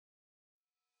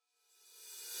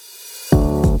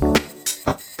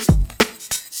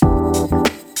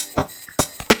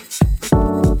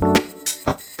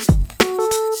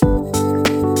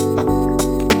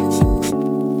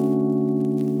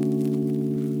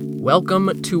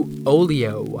Welcome to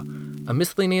Olio, a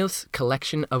miscellaneous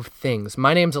collection of things.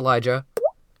 My name's Elijah.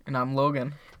 And I'm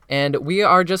Logan. And we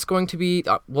are just going to be,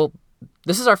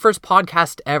 this is our first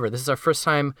podcast ever. This is our first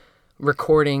time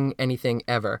recording anything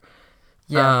ever.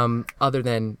 Yeah. Other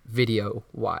than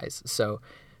video-wise. So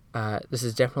this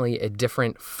is definitely a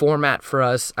different format for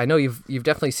us. I know you've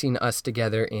definitely seen us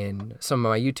together in some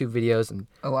of my YouTube videos. And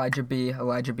Elijah B.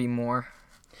 Moore.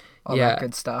 All that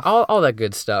good stuff. All that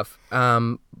good stuff.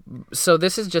 So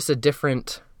this is just a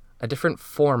different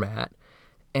format,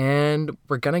 and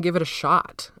we're gonna give it a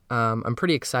shot. I'm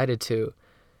pretty excited to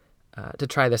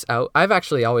try this out. I've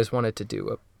actually always wanted to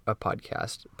do a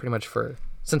podcast, pretty much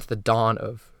since the dawn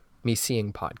of me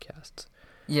seeing podcasts.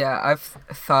 Yeah, I've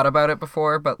thought about it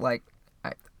before, but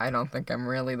I don't think I'm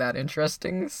really that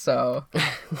interesting. So,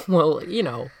 well,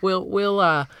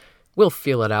 we'll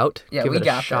feel it out. Yeah, give we it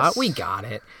got a shot. this. We got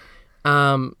it.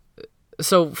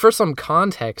 So for some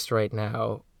context right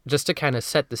now, just to kind of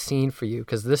set the scene for you,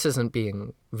 because this isn't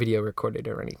being video recorded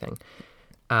or anything.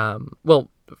 Well,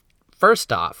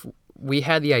 first off, we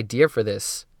had the idea for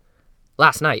this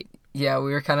last night. Yeah,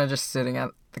 we were kind of just sitting at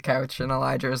the couch, and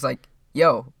Elijah was like,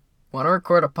 "Yo, want to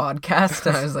record a podcast?"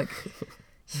 And I was like,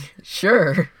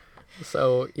 "Sure."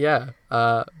 So yeah,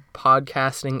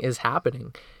 podcasting is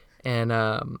happening, and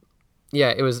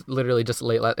it was literally just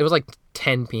late. It was like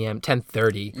 10 p.m.,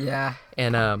 10:30. Yeah.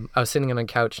 And I was sitting on a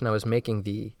couch and I was making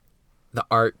the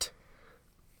art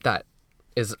that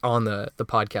is on the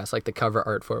podcast, like the cover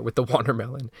art for it with the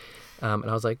watermelon. And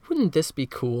I was like, wouldn't this be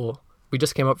cool? We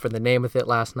just came up with the name of it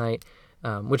last night,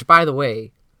 which, by the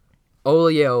way,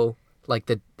 olio, like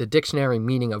the dictionary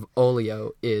meaning of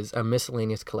olio is a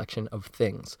miscellaneous collection of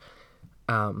things.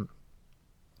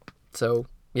 So,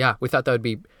 yeah, we thought that would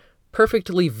be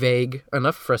perfectly vague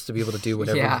enough for us to be able to do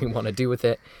whatever we want to do with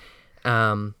it.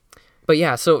 But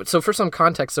yeah, so for some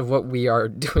context of what we are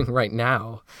doing right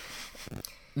now,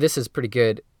 this is pretty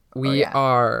good. We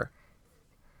are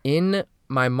in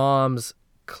my mom's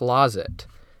closet.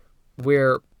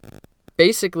 We're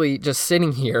basically just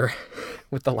sitting here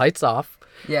with the lights off.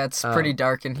 Yeah, it's pretty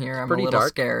dark in here. I'm a little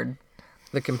scared.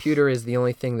 The computer is the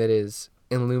only thing that is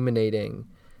illuminating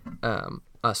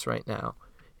us right now.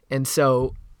 And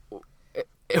so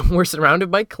we're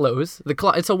surrounded by clothes.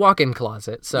 It's a walk-in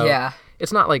closet, so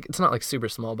it's not like super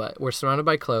small, but we're surrounded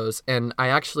by clothes. And I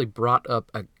actually brought up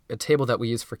a table that we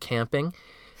use for camping,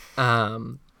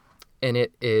 and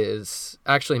it is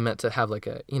actually meant to have like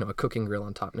a cooking grill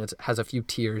on top, and it has a few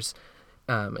tiers,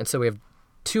 and so we have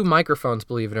 2 microphones,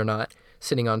 believe it or not,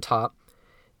 sitting on top,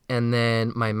 and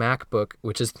then my MacBook,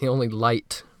 which is the only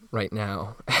light right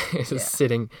now, is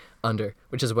sitting under,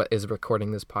 which is what is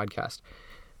recording this podcast.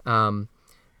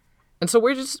 And so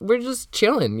we're just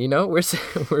chilling,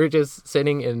 we're just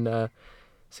sitting in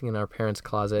our parents'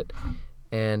 closet,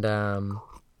 and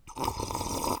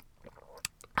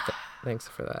thanks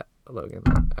for that, Logan.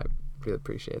 I really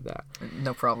appreciate that.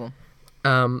 No problem.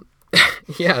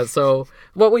 Yeah. So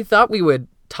what we thought we would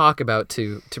talk about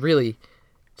to really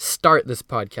start this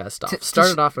podcast off, start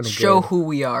it off in a good, show who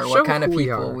we are, what kind of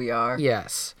people we are.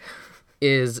 Yes,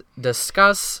 is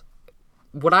discuss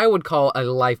what I would call a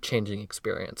life-changing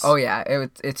experience. Oh, yeah.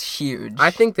 It's huge.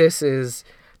 I think this is,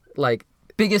 like...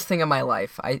 biggest thing of my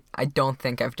life. I don't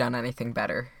think I've done anything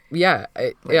better. Yeah.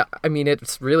 I mean,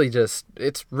 it's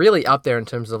really up there in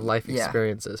terms of life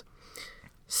experiences.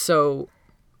 So,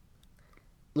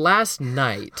 last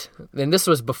night, and this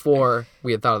was before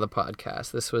we had thought of the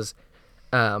podcast, this was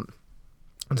at,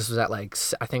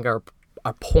 I think our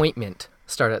appointment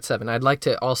started at 7. I'd like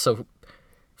to also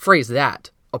phrase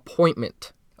that.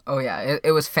 Appointment. Oh yeah,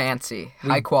 it was fancy,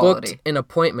 high quality. Booked an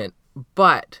appointment,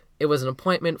 but it was an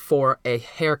appointment for a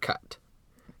haircut.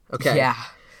 Okay. Yeah.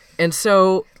 And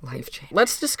so life-changing.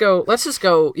 Let's just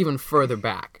go even further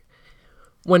back.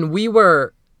 When we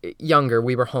were younger,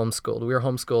 we were homeschooled. We were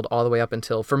homeschooled all the way up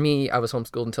until, for me, I was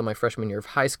homeschooled until my freshman year of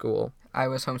high school. I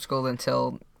was homeschooled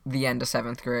until the end of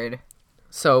 7th grade.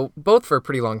 So both for a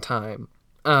pretty long time.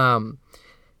 And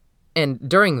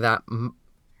during that,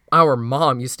 our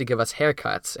mom used to give us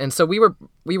haircuts, and so we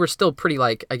were still pretty,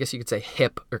 like, I guess you could say,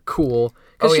 hip or cool.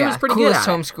 Oh, she was pretty good at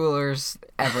coolest homeschoolers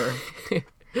ever.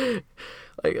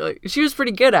 like she was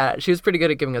pretty good at it. She was pretty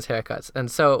good at giving us haircuts, and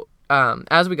so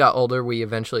as we got older, we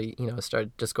eventually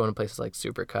started just going to places like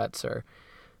Supercuts or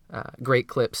Great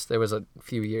Clips. There was a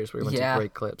few years where we went to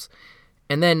Great Clips,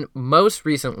 and then most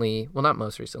recently, well, not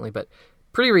most recently, but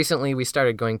pretty recently, we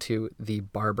started going to the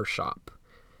barber shop.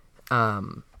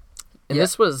 And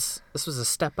this was a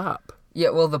step up.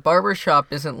 Yeah, well, the barber shop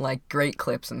isn't like Great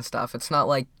Clips and stuff. It's not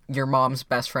like your mom's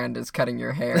best friend is cutting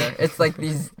your hair. It's like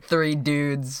these 3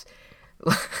 dudes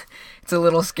It's a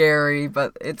little scary,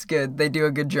 but it's good. They do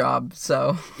a good job,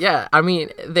 so. Yeah, I mean,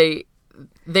 they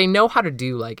know how to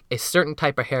do, like, a certain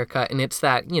type of haircut, and it's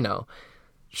that, you know,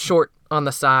 short on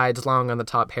the sides, long on the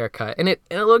top haircut, and it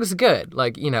looks good,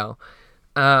 like, you know.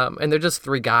 And they're just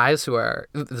three guys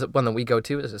the one that we go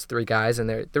to is just three guys, and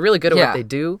they're really good at what they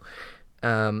do.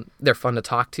 They're fun to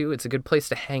talk to. It's a good place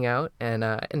to hang out,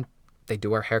 and they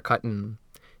do our haircut, and,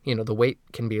 you know, the wait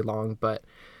can be long, but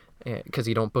because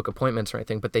you don't book appointments or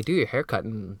anything, but they do your haircut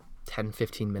in 10,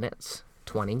 15 minutes,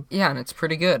 20. Yeah, and it's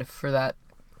pretty good for that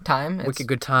time. Wicked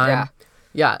good time.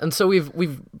 Yeah, and so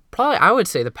we've probably, I would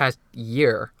say, the past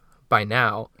year by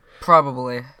now,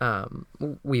 probably,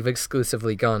 we've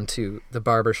exclusively gone to the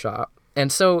barber shop.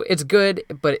 And so it's good,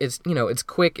 but it's, you know, it's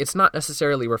quick. It's not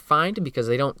necessarily refined because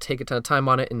they don't take a ton of time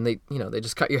on it, and they, you know, they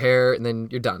just cut your hair and then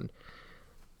you're done.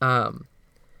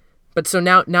 But so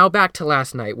now back to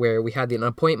last night, where we had an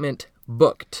appointment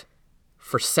booked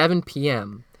for 7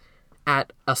 p.m.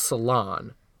 at a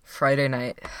salon. Friday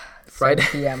night. 7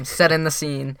 p.m. Setting the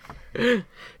scene.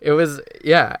 It was,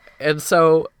 yeah. And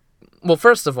so, well,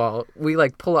 first of all, we,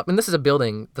 like, pull up, and this is a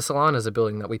building, the salon is a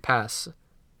building that we pass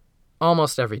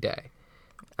almost every day.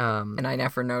 And I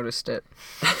never noticed it.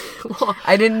 Well,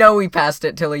 I didn't know we passed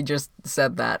it till he just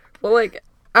said that. Well, like,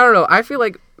 I don't know. I feel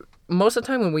like most of the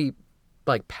time when we,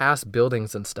 like, pass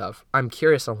buildings and stuff, I'm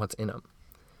curious on what's in them.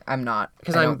 I'm not.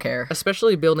 Because I don't care.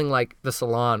 Especially building like the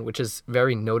salon, which is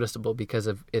very noticeable because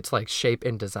of its, like, shape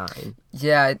and design.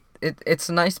 Yeah, it's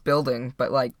a nice building,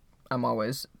 but, like, I'm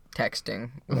always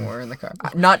texting more in the car.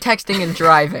 Not texting and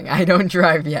driving. I don't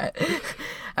drive yet.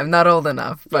 I'm not old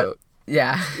enough, but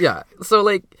yeah. Yeah. So,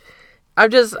 like, I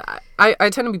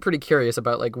tend to be pretty curious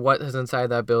about, like, what is inside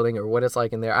that building or what it's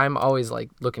like in there. I'm always, like,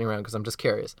 looking around because I'm just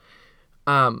curious.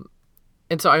 And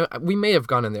so we may have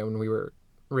gone in there when we were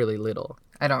really little.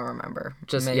 I don't remember.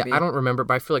 Maybe. Yeah, I don't remember,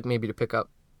 but I feel like maybe to pick up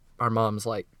our mom's,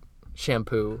 like,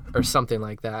 shampoo or something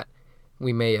like that.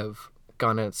 We may have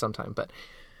gone in at some time. But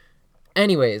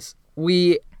anyways,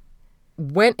 we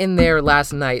went in there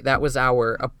last night. That was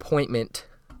our appointment.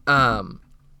 And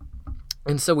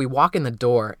so we walk in the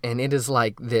door, and it is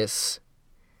like this.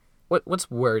 What's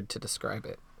word to describe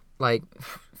it? Like,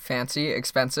 fancy,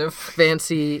 expensive,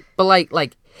 but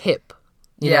like hip.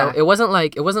 You know, it wasn't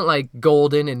like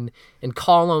golden and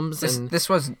columns. This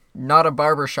was not a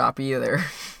barber shop either.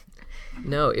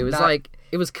 No, it was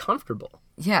it was comfortable.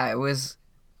 Yeah, it was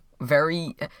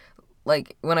very,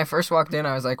 like, when I first walked in,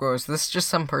 I was like, "Whoa, is this just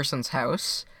some person's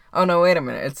house?" Oh no, wait a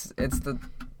minute, it's the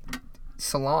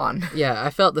salon. Yeah, I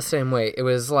felt the same way. It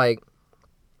was, like,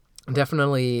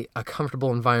 definitely a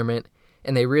comfortable environment,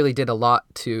 and they really did a lot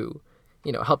to,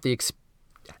 you know, help the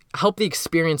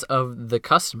experience of the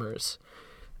customers.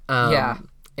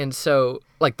 And so,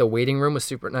 like, the waiting room was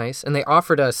super nice, and they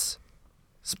offered us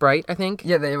Sprite, I think.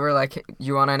 Yeah, they were like,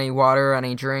 "You want any water,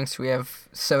 any drinks? We have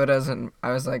sodas," and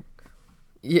I was like,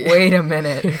 wait a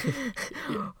minute.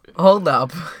 Hold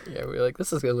up. Yeah, we were like,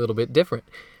 this is a little bit different.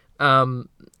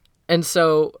 And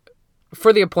so,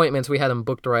 for the appointments, we had them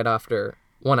booked right after,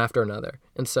 one after another.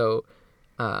 And so...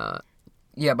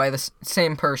 yeah, by the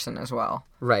same person as well.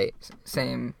 Right.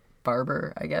 Same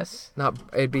barber, I guess.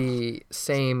 It'd be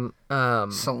same...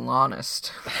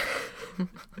 salonist.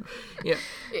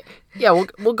 Yeah,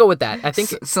 we'll go with that. I think...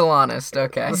 salonist,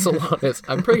 okay. Salonist.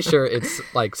 I'm pretty sure it's,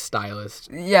 like,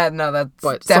 stylist. Yeah, no,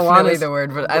 that's definitely the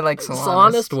word, but I like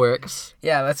salonist. Salonist works.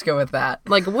 Yeah, let's go with that.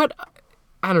 Like, what...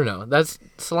 I don't know.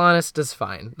 Salonist is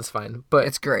fine. It's fine. But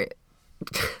it's great.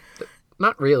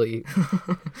 Not really.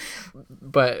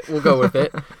 But we'll go with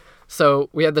it. So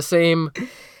we had the same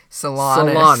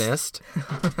salonist.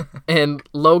 And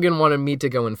Logan wanted me to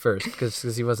go in first because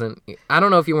he wasn't... I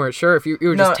don't know if you weren't sure. If you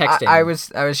were just texting. I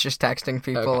was just texting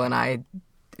people, okay. And I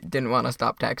didn't want to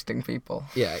stop texting people.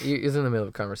 Yeah, he was in the middle of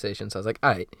a conversation, so I was like,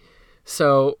 all right.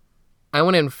 So I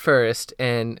went in first,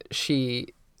 and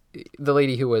the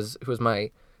lady who was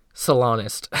my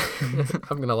salonist,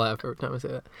 I'm gonna laugh every time I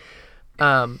say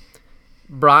that,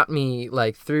 brought me,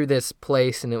 like, through this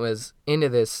place, and it was into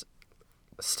this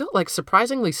still, like,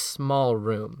 surprisingly small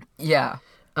room. Yeah.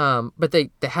 But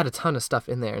they had a ton of stuff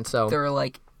in there, and so there were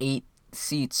like 8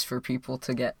 seats for people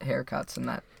to get haircuts in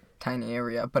that tiny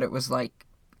area, but it was, like,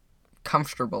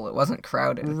 comfortable. It wasn't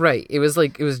crowded. Right. It was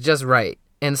just right.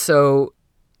 And so,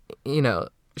 you know,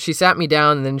 she sat me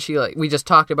down, and then we just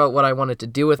talked about what I wanted to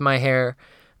do with my hair.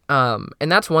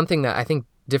 And that's one thing that I think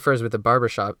differs with the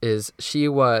barbershop is she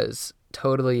was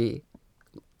totally,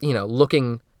 you know,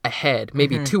 looking ahead,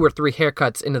 maybe 2 or 3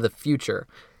 haircuts into the future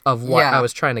of what I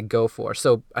was trying to go for.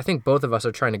 So I think both of us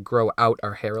are trying to grow out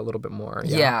our hair a little bit more.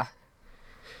 Yeah.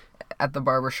 At the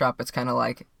barbershop, it's kind of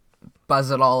like,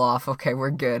 buzz it all off. Okay,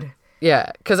 we're good.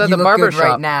 Yeah, because at You the look barber good right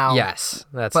shop, now, yes,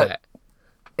 that's but- it.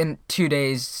 In 2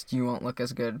 days, you won't look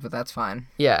as good, but that's fine.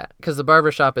 Yeah, because the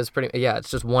barber shop is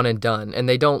it's just one and done, and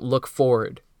they don't look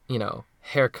forward,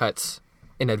 haircuts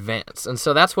in advance. And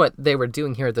so that's what they were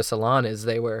doing here at the salon is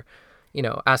they were,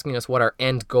 asking us what our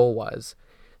end goal was.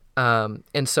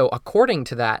 And so according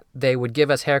to that, they would give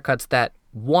us haircuts that,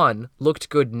 one, looked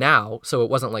good now, so it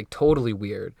wasn't like totally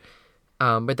weird.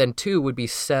 But then two, would be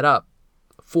set up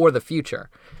for the future.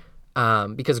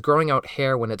 Because growing out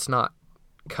hair when it's not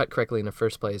cut correctly in the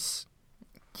first place,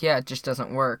 Yeah, it just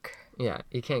doesn't work. yeah,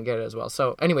 you can't get it as well.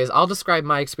 So anyways, I'll describe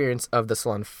my experience of the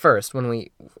salon first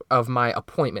of my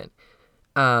appointment.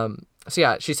 So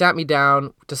yeah, she sat me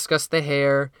down, discussed the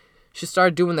hair. She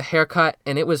started doing the haircut,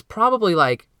 and it was probably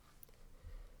like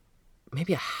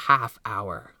maybe a half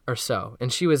hour or so.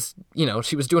 And she was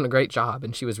doing a great job,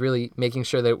 and she was really making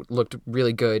sure that it looked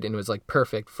really good and was like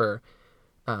perfect for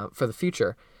the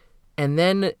future. And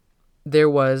then there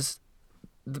was,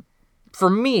 for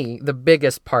me, the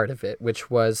biggest part of it, which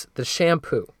was the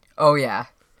shampoo. Oh, yeah.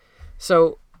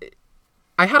 So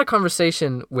I had a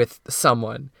conversation with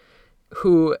someone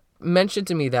who mentioned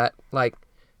to me that, like,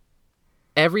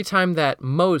 every time that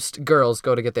most girls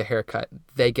go to get their hair cut,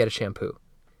 they get a shampoo.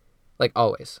 Like,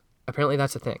 always. Apparently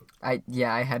that's a thing. I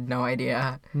had no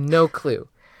idea. No clue.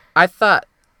 I thought,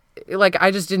 like,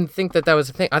 I just didn't think that was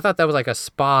a thing. I thought that was like a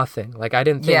spa thing. Like, I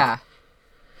didn't think. Yeah.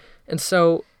 And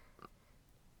so,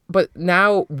 but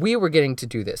now we were getting to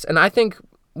do this. And I think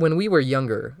when we were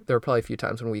younger, there were probably a few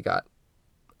times when we got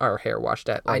our hair washed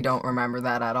at, like, I don't remember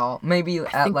that at all. Maybe I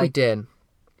at think we like did.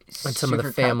 And some of the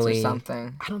Supercuts family. or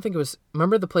something. I don't think it was.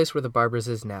 Remember the place where the Barbers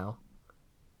is now?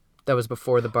 That was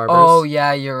before the Barbers. Oh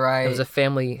yeah, you're right. It was a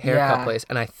family haircut Yeah. place,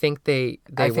 and I think they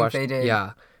I think washed. they did.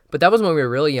 Yeah, but that was when we were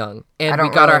really young, I and don't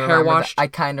we got really our hair remember washed. that. I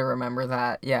kind of remember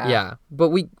that. Yeah. Yeah, but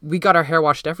we got our hair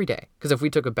washed every day because if we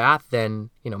took a bath,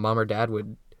 then mom or dad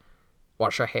would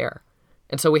wash our hair,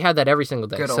 and so we had that every single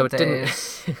day. Good so old it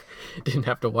days. didn't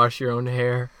have to wash your own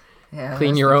hair, Yeah.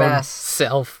 clean that's your the own best.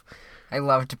 self. I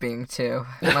loved being 2.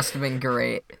 It must have been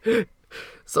great.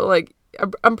 So, like,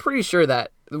 I'm pretty sure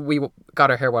that we got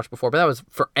our hair washed before, but that was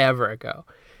forever ago.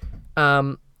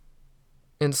 And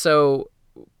so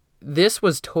this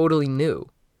was totally new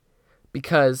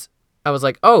because I was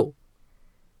like, oh,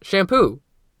 shampoo.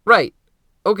 Right.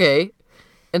 Okay.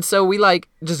 And so we, like,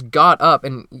 just got up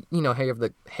and, how you have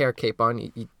the hair cape on.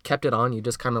 You kept it on. You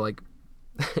just kind of, like,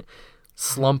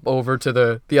 slump over to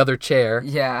the other chair.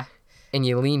 Yeah. And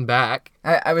you lean back.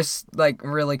 I was like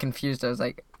really confused. I was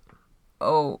like,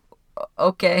 oh,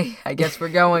 okay, I guess we're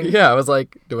going. Yeah, I was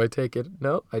like, do I take it?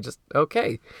 No,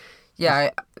 okay.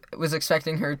 Yeah, I was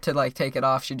expecting her to like take it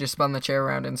off. She just spun the chair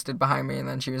around and stood behind me, and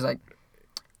then she was like,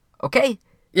 okay.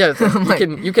 Yeah, it's like, I'm like,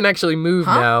 you can actually move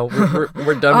huh? now.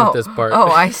 We're done with this part. Oh,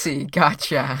 I see.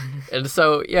 Gotcha. And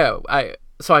so yeah,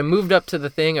 I moved up to the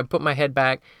thing. I put my head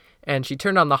back, and she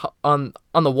turned on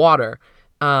the water,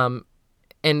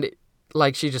 and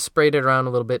like she just sprayed it around a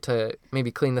little bit to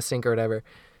maybe clean the sink or whatever,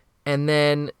 and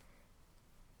then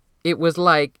it was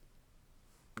like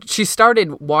she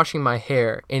started washing my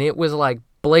hair, and it was like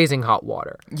blazing hot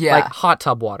water, Yeah. like hot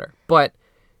tub water. But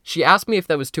she asked me if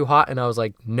that was too hot, and I was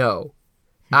like, no.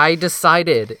 I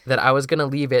decided that I was gonna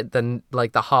leave it the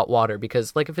hot water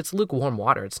because like if it's lukewarm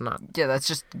water, it's not. Yeah, that's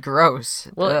just gross.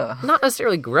 Well, Ugh. not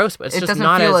necessarily gross, but it's It just doesn't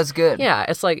not feel as good. Yeah,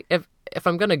 it's like if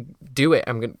I'm gonna do it,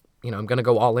 I'm gonna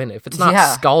go all in. If it's not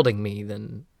Yeah. scalding me,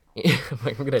 then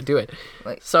I'm gonna do it.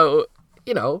 Like- So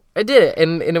I did it,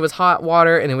 and it was hot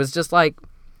water, and it was just like,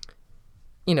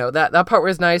 that part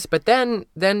was nice. But then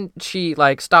she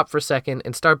like stopped for a second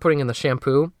and started putting in the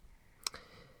shampoo.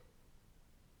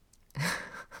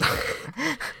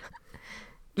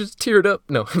 Just teared up.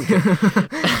 No, I'm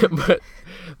kidding. But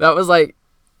that was like,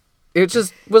 it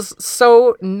just was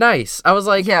so nice. I was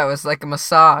like, Yeah, it was like a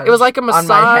massage. it was like a massage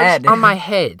on my head. on my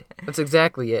head. That's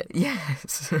exactly it.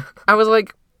 Yes. I was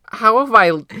like, how have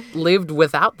I lived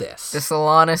without this? The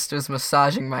salonist was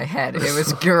massaging my head. It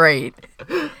was great.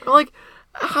 I'm like,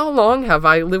 how long have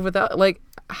I lived without? Like,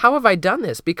 how have I done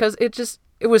this? Because it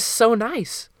was so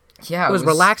nice. Yeah, It was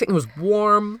relaxing. It was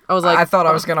warm. I was like, I thought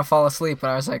I was gonna fall asleep,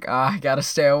 but I was like, I gotta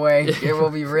stay awake. It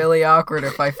will be really awkward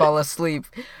if I fall asleep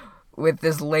with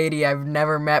this lady I've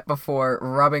never met before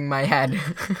rubbing my head.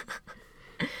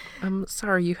 I'm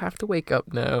sorry, you have to wake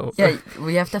up now. Yeah,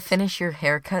 we have to finish your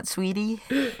haircut, sweetie.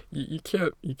 You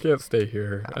can't stay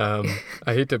here. I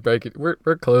hate to break it. We're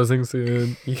closing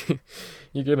soon.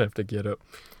 You're gonna have to get up.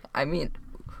 I mean,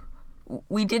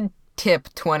 we did tip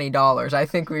 $20. I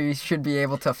think we should be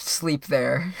able to sleep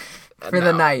there for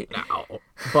the night. No.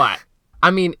 But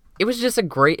I mean, it was just a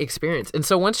great experience. And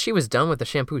so once she was done with the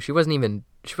shampoo, she wasn't even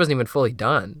fully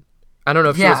done. I don't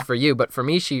know if she was for you, but for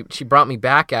me, she brought me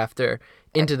back after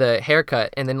into the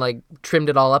haircut and then like trimmed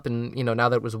it all up. And, you know, now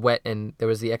that it was wet and there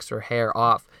was the extra hair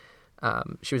off,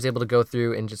 she was able to go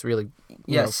through and just really,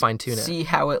 you know, fine tune it. See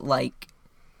how it like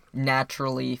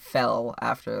naturally fell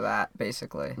after that,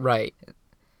 basically. Right.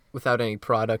 Without any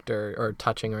product or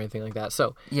touching or anything like that.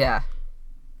 So yeah,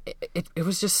 it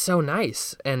was just so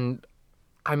nice. And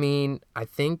I mean, I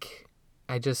think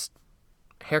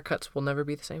haircuts will never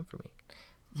be the same for me.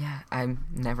 Yeah, I'm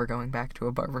never going back to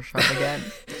a barbershop again.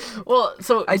 Well,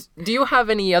 so do you have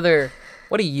any other?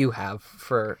 What do you have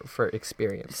for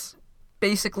experience?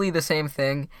 Basically the same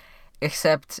thing,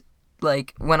 except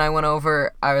like when I went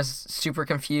over, I was super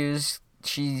confused.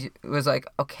 She was like,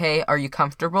 "Okay, are you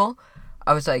comfortable?"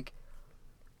 I was like,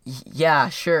 "Yeah,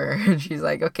 sure." And she's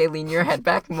like, "Okay, lean your head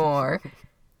back more,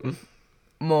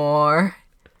 more."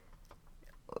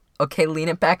 Okay, lean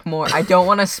it back more. I don't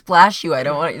want to splash you. I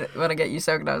don't want to get you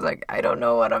soaked. And I was like, I don't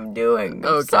know what I'm doing.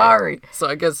 I'm sorry. So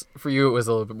I guess for you it was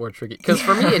a little bit more tricky. Because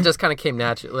for me it just kind of came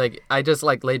naturally. Like I just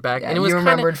like laid back. Yeah, and it was you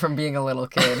remembered from being a little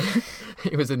kid.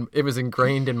 It was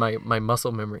ingrained in my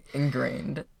muscle memory.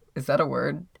 Ingrained. Is that a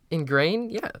word?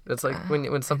 Ingrained? Yeah. It's like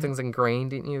when something's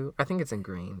ingrained in you. I think it's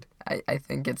ingrained. I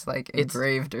think it's like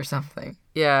engraved or something.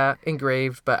 Yeah,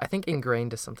 engraved. But I think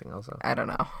ingrained is something else. I don't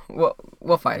know.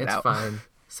 We'll find out. It's fine.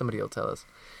 Somebody will tell us.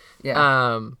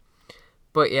 Yeah.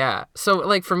 But yeah. So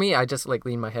like for me, I just like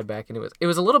leaned my head back, and it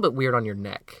was a little bit weird on your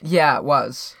neck. Yeah, it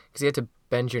was. Because you had to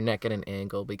bend your neck at an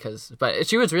angle but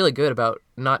she was really good about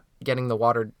not getting the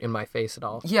water in my face at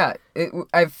all. Yeah,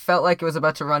 I felt like it was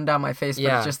about to run down my face, but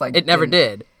it just like it never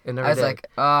did. It never did. I was like,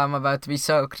 oh, I'm about to be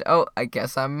soaked. Oh, I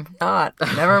guess I'm not.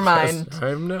 Never mind.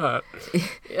 I'm not.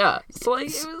 Yeah. So like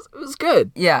it was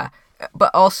good. Yeah.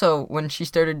 But also, when she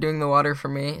started doing the water for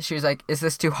me, she was like, is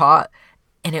this too hot?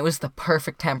 And it was the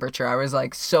perfect temperature. I was,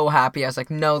 like, so happy. I was like,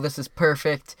 no, this is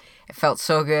perfect. It felt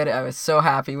so good. I was so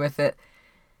happy with it.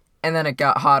 And then it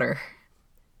got hotter.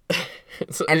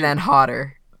 And then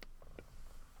hotter.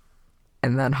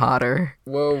 And then hotter.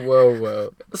 Whoa.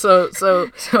 So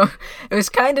it was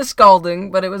kind of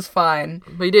scalding, but it was fine.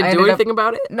 But you didn't do anything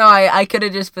about it? No, I could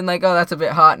have just been like, oh, that's a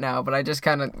bit hot now, but I just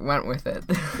kind of went with it.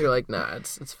 You're like, nah,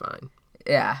 it's fine.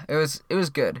 Yeah, it was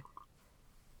good.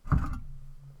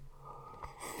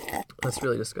 That's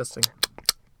really disgusting.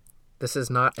 This is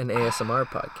not an ASMR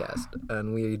podcast,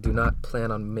 and we do not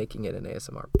plan on making it an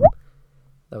ASMR.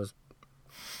 That was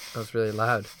really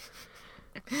loud.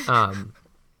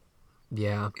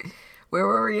 Yeah. Where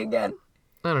were we again?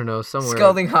 I don't know, somewhere.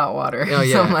 Scalding hot water. Oh,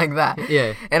 yeah. Something like that.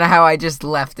 Yeah. And how I just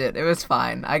left it. It was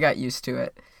fine. I got used to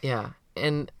it. Yeah.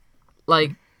 And,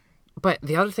 like, but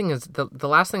the other thing is, the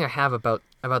last thing I have about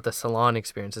the salon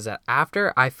experience is that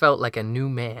after, I felt like a new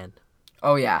man.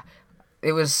 Oh, yeah.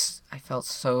 I felt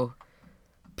so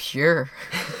pure.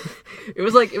 It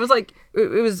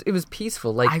was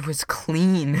peaceful. Like, I was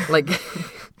clean. Like...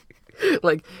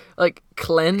 like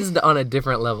cleansed on a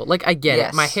different level. Like I get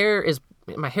it. My hair's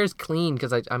clean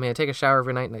because I take a shower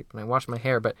every night and I wash my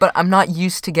hair, but I'm not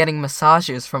used to getting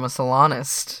massages from a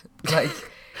salonist. Like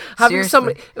having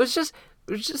somebody, it was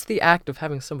just the act of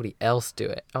having somebody else do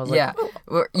it. I was like,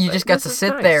 well, you just got to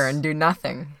sit there and do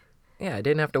nothing. Yeah, I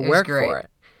didn't have to work for it.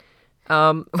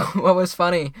 What was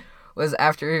funny was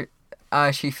after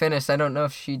she finished, I don't know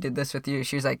if she did this with you,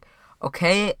 she was like,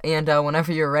 okay, and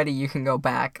whenever you're ready, you can go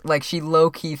back. Like, she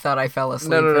low-key thought I fell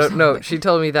asleep. No, she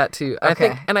told me that too.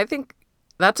 Okay. I think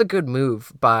that's a good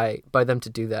move by them to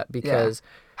do that, because... Yeah.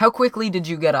 How quickly did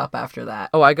you get up after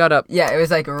that? Oh, I got up... Yeah, it was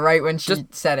like right when she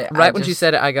said it. When she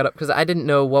said it, I got up, because I didn't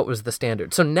know what was the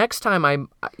standard. So next time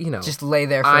just lay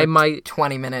there for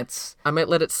 20 minutes. I might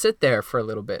let it sit there for a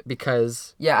little bit,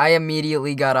 because... Yeah, I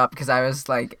immediately got up, because I was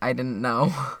like, I didn't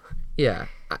know. Yeah,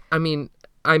 I mean,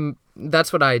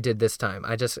 that's what I did this time.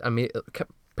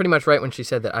 Pretty much right when she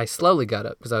said that, I slowly got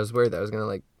up because I was worried that I was going to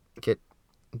like get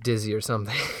dizzy or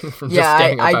something from just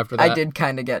staying up after that. I did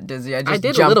kind of get dizzy. I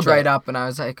just jumped right up and I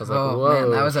was like,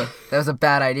 man, that was a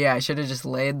bad idea. I should have just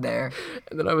laid there.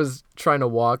 And then I was trying to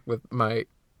walk with my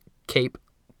cape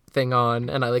thing on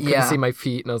and I couldn't see my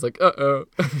feet and I was like, uh-oh.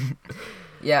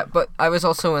 Yeah, but I was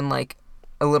also in like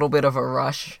a little bit of a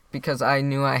rush because I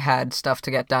knew I had stuff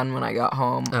to get done when I got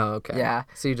home. Oh, okay. Yeah.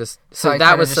 So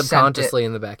that was subconsciously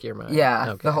in the back of your mind.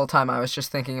 Yeah. Okay. The whole time I was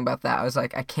just thinking about that. I was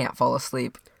like, I can't fall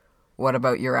asleep. What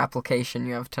about your application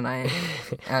you have tonight?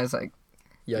 I was like,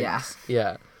 yikes.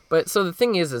 Yeah. But so the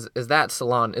thing is that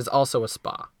salon is also a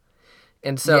spa.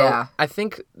 And so I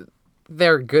think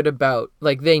they're good about,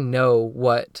 like, they know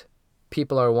what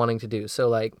people are wanting to do. So,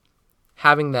 like,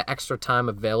 having the extra time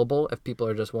available if people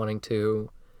are just wanting to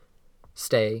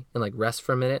stay and like rest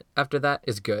for a minute after that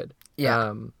is good. Yeah.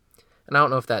 And I don't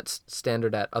know if that's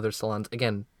standard at other salons.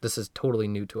 Again, this is totally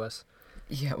new to us.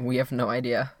 Yeah, we have no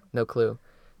idea. No clue.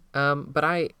 But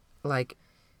I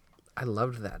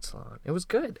loved that salon. It was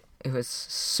good. It was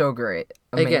so great.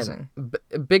 Amazing.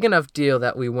 Again, big enough deal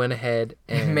that we went ahead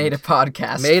and made a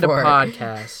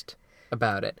podcast.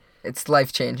 About it. It's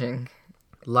life-changing.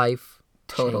 Life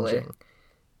Totally. changing.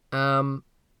 And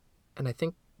I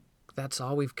think that's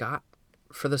all we've got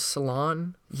for the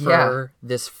salon for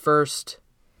this first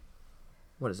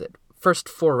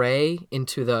foray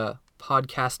into the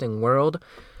podcasting world.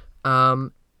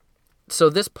 So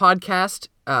this podcast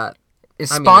is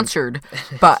sponsored,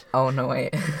 but oh no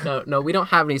wait, no, we don't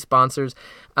have any sponsors.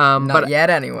 Not yet,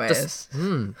 anyways.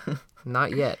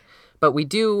 Not yet, but we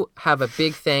do have a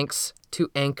big thanks to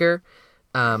Anchor.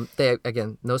 They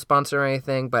again, no sponsor or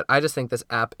anything, but I just think this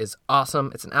app is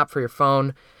awesome. It's an app for your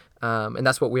phone. And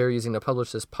that's what we're using to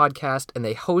publish this podcast. And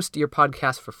they host your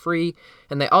podcast for free.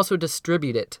 And they also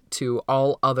distribute it to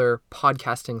all other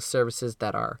podcasting services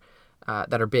that are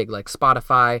big, like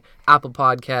Spotify, Apple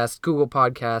Podcasts, Google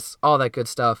Podcasts, all that good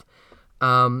stuff.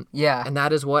 And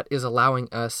that is what is allowing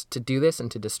us to do this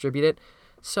and to distribute it.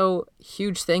 So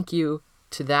huge thank you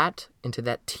to that and to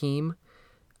that team.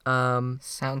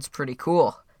 Sounds pretty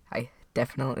cool. I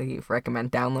definitely recommend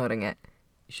downloading it.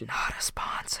 You should. Not a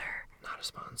sponsor.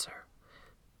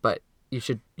 But you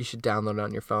should download it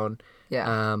on your phone.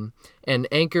 Yeah. And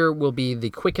Anchor will be the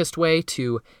quickest way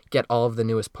to get all of the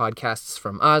newest podcasts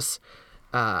from us.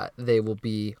 They will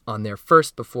be on there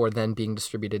first before then being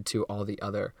distributed to all the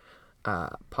other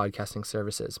podcasting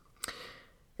services.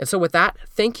 And so with that,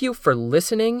 thank you for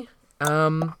listening.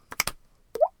 And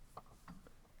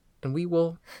we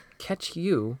will catch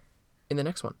you in the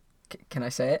next one. Can I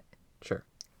say it? Sure.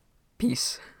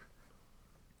 Peace.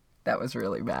 That was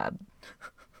really bad.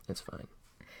 It's fine.